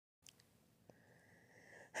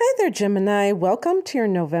Hi there, Gemini. Welcome to your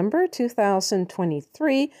November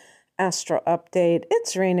 2023 Astro Update.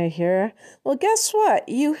 It's Raina here. Well, guess what?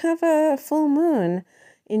 You have a full moon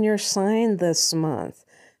in your sign this month.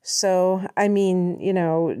 So,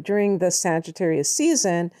 during the Sagittarius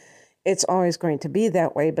season, it's always going to be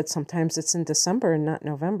that way, but sometimes it's in December and not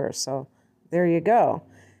November. So, there you go.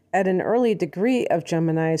 At an early degree of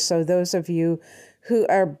Gemini, so those of you who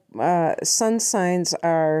are sun signs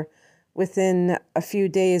are within a few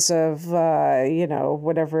days of,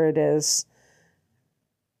 whatever it is,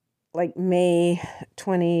 like May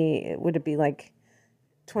 20, would it be like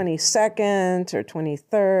 22nd or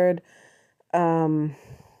 23rd?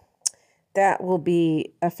 That will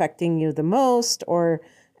be affecting you the most, or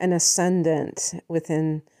an ascendant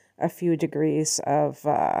within a few degrees of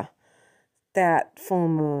that full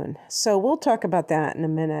moon. So we'll talk about that in a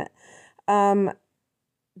minute.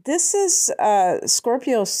 This is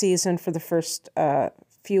Scorpio season for the first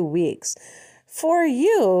few weeks. For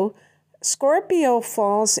you, Scorpio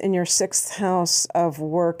falls in your sixth house of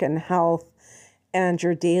work and health and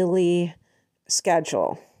your daily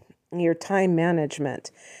schedule, your time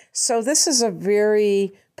management. So this is a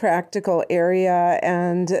very practical area,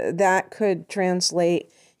 and that could translate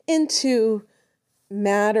into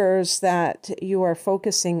matters that you are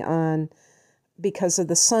focusing on. Because of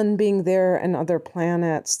the sun being there and other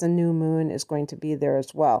planets, the new moon is going to be there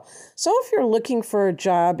as well. So if you're looking for a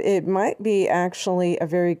job, it might be actually a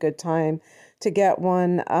very good time to get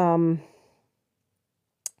one.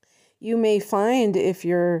 You may find, if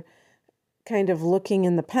you're kind of looking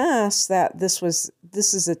in the past, that this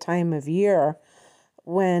is a time of year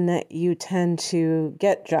when you tend to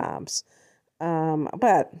get jobs.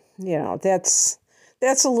 But that's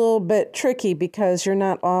a little bit tricky because you're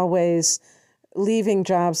not always leaving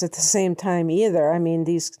jobs at the same time either. I mean,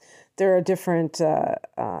 there are different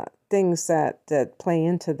things that play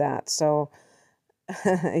into that. So,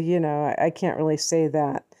 I can't really say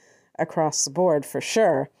that across the board for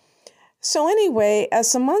sure. So anyway,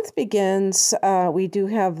 as the month begins, we do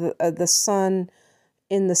have the sun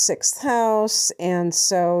in the sixth house, and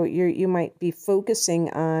so you might be focusing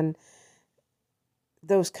on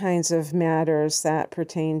those kinds of matters that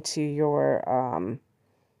pertain to your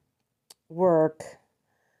work,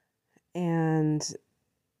 and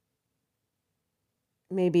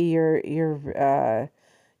maybe you're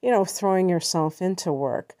throwing yourself into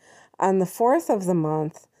work. On the 4th of the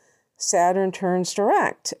month, Saturn turns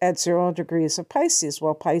direct at 0 degrees of Pisces.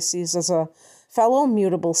 Well, Pisces is a fellow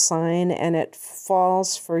mutable sign, and it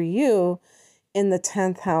falls for you in the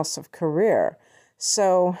 10th house of career.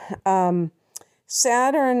 So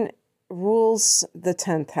Saturn rules the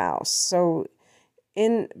 10th house. So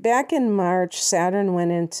back in March, Saturn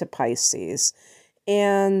went into Pisces,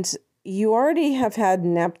 and you already have had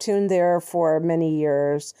Neptune there for many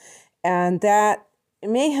years, and that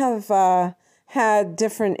may have had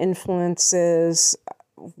different influences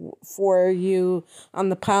for you on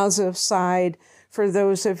the positive side. For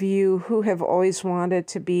those of you who have always wanted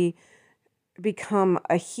to become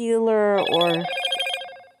a healer or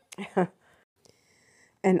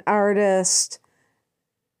an artist,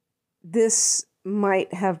 this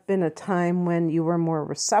might have been a time when you were more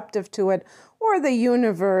receptive to it, or the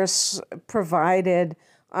universe provided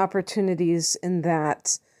opportunities in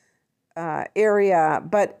that area.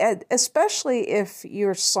 But especially if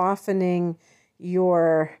you're softening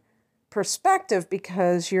your perspective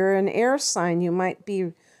because you're an air sign, you might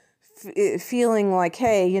be feeling like,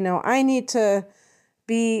 hey, I need to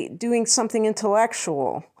be doing something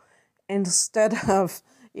intellectual instead of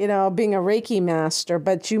being a Reiki master,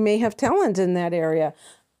 but you may have talent in that area.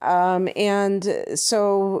 And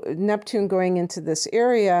so Neptune going into this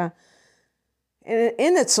area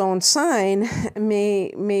in its own sign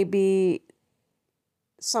may be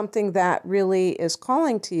something that really is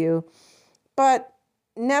calling to you. But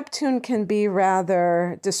Neptune can be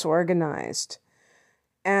rather disorganized.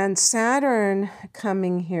 And Saturn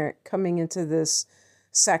coming into this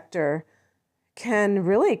sector can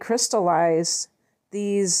really crystallize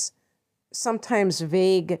these sometimes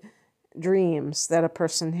vague dreams that a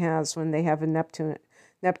person has when they have a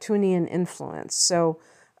Neptunian influence. So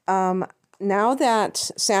now that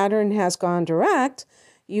Saturn has gone direct,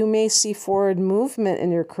 you may see forward movement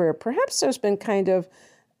in your career. Perhaps there's been kind of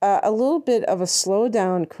a little bit of a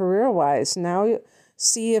slowdown career-wise. Now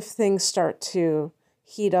see if things start to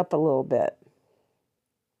heat up a little bit.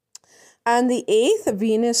 On the 8th,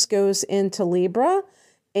 Venus goes into Libra,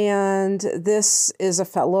 and this is a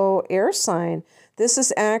fellow air sign. This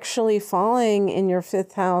is actually falling in your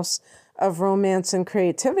 5th house of romance and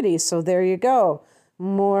creativity. So there you go.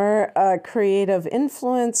 More creative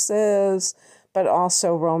influences, but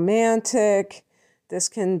also romantic. This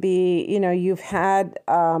can be, you've had,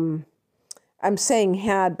 I'm saying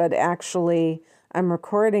had, but actually I'm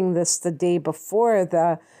recording this the day before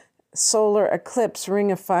the solar eclipse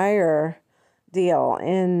Ring of Fire deal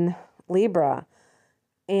in Libra.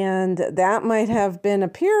 And that might have been a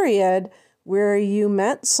period where you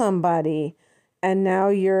met somebody and now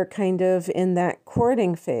you're kind of in that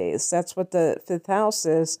courting phase. That's what the fifth house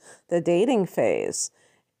is, the dating phase.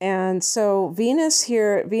 And so Venus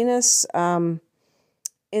here,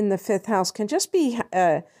 in the fifth house can just be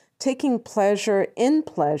taking pleasure in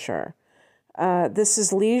pleasure. This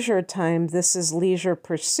is leisure time. This is leisure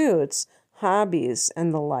pursuits, hobbies,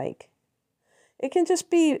 and the like. It can just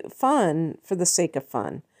be fun for the sake of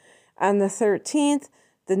fun. On the 13th,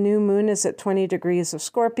 the new moon is at 20 degrees of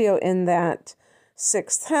Scorpio in that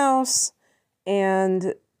sixth house.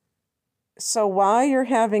 And so while you're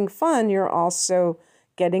having fun, you're also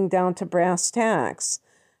getting down to brass tacks.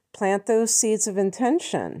 Plant those seeds of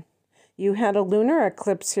intention. You had a lunar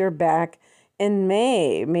eclipse here back in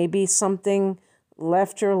May. Maybe something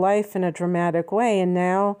left your life in a dramatic way, and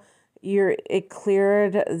now it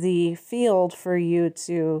cleared the field for you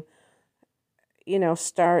to,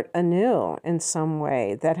 start anew in some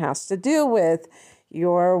way that has to do with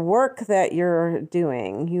your work that you're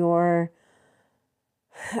doing,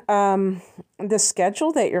 the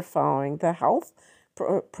schedule that you're following, the health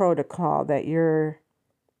protocol that you're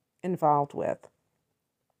involved with.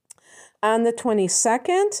 On the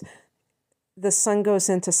 22nd, the sun goes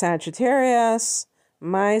into Sagittarius,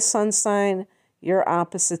 my sun sign, your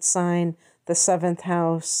opposite sign, the seventh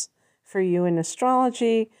house for you in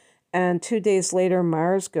astrology. And 2 days later,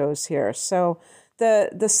 Mars goes here. So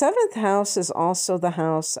the seventh house is also the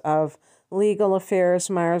house of legal affairs.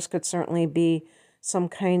 Mars could certainly be some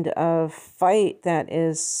kind of fight that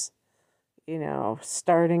is,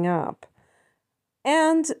 starting up.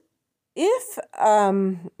 And if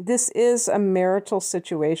this is a marital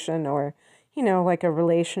situation or, like a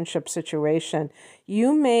relationship situation,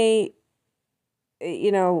 you may,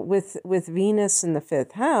 with Venus in the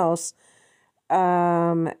fifth house,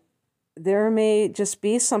 there may just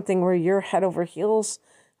be something where you're head over heels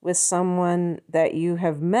with someone that you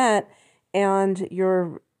have met and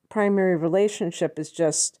your primary relationship is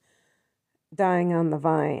just dying on the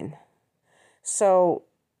vine. So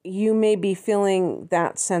you may be feeling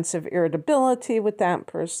that sense of irritability with that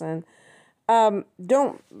person.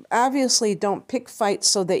 Don't pick fights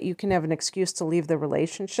so that you can have an excuse to leave the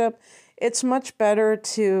relationship. It's much better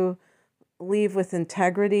to leave with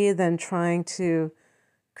integrity than trying to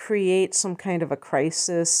create some kind of a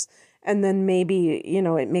crisis and then maybe,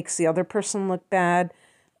 it makes the other person look bad.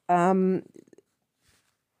 There's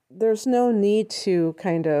no need to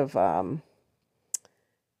kind of,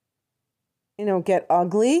 get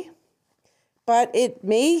ugly, but it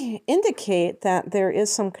may indicate that there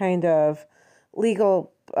is some kind of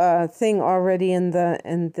legal thing already in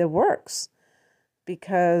the works,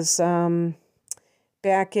 because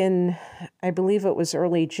back in, I believe it was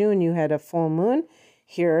early June, you had a full moon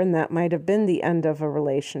here, and that might have been the end of a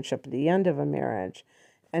relationship, the end of a marriage,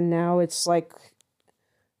 and now it's like,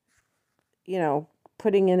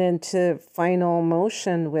 putting it into final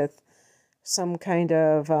motion with some kind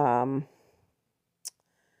of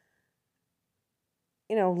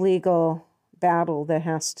legal battle that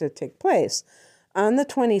has to take place. On the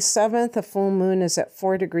 27th, the full moon is at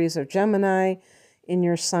 4 degrees of Gemini in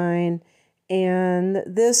your sign. And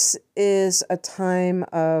this is a time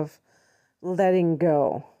of letting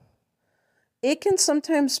go. It can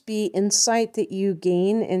sometimes be insight that you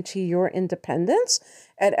gain into your independence.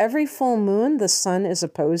 At every full moon, the sun is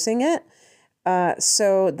opposing it.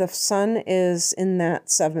 So the sun is in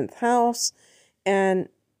that seventh house, and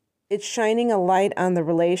it's shining a light on the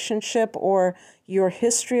relationship or your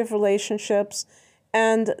history of relationships.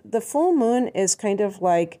 And the full moon is kind of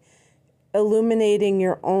like illuminating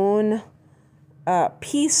your own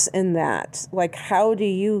piece in that. Like, how do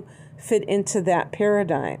you fit into that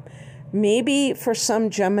paradigm? Maybe for some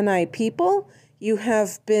Gemini people, you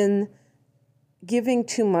have been giving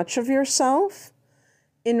too much of yourself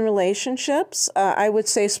in relationships. I would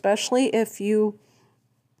say especially if you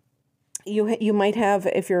might have,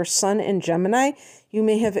 if you're Sun in Gemini, you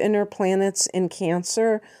may have inner planets in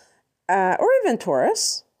Cancer or even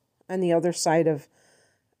Taurus on the other side of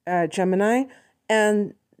Gemini.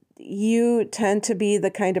 And you tend to be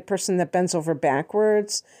the kind of person that bends over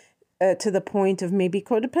backwards to the point of maybe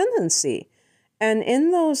codependency. And in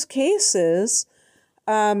those cases,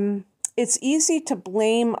 it's easy to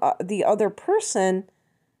blame the other person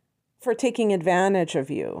for taking advantage of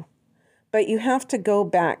you. But you have to go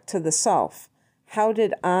back to the self. How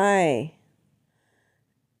did I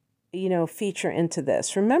feature into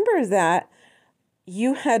this. Remember that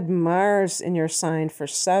you had Mars in your sign for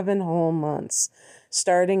 7 whole months,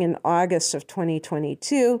 starting in August of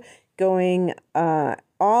 2022, going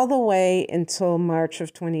all the way until March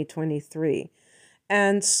of 2023.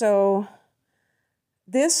 And so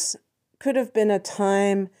this could have been a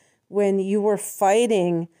time when you were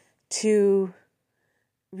fighting to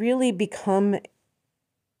really become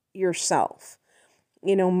yourself.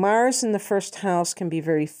 Mars in the first house can be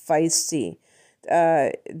very feisty.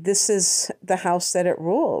 This is the house that it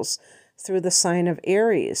rules through the sign of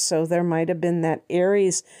Aries. So there might have been that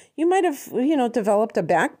Aries. You might have, developed a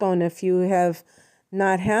backbone if you have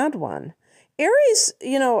not had one. Aries,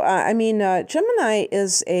 Gemini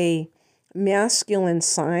is a masculine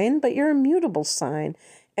sign, but you're a mutable sign.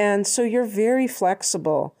 And so you're very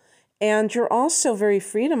flexible. And you're also very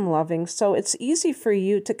freedom loving. So it's easy for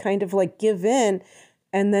you to kind of like give in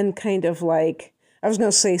and then kind of like, I was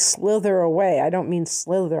going to say slither away. I don't mean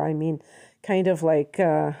slither. I mean kind of like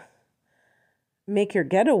make your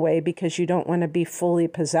getaway because you don't want to be fully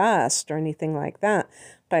possessed or anything like that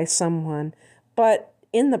by someone. But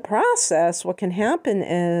in the process, what can happen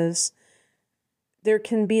is there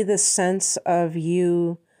can be this sense of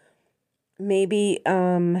you maybe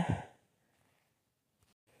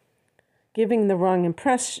giving the wrong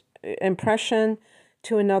impression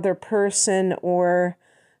to another person, or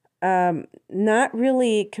not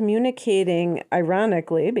really communicating,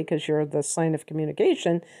 ironically, because you're the sign of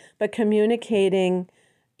communication, but communicating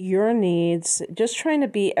your needs, just trying to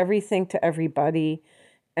be everything to everybody,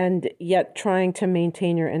 and yet trying to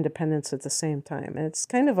maintain your independence at the same time. And it's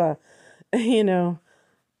kind of a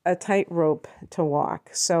tightrope to walk.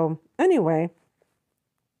 So anyway,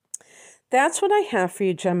 that's what I have for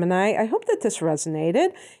you, Gemini. I hope that this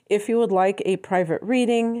resonated. If you would like a private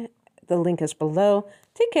reading, the link is below.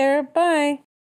 Take care. Bye.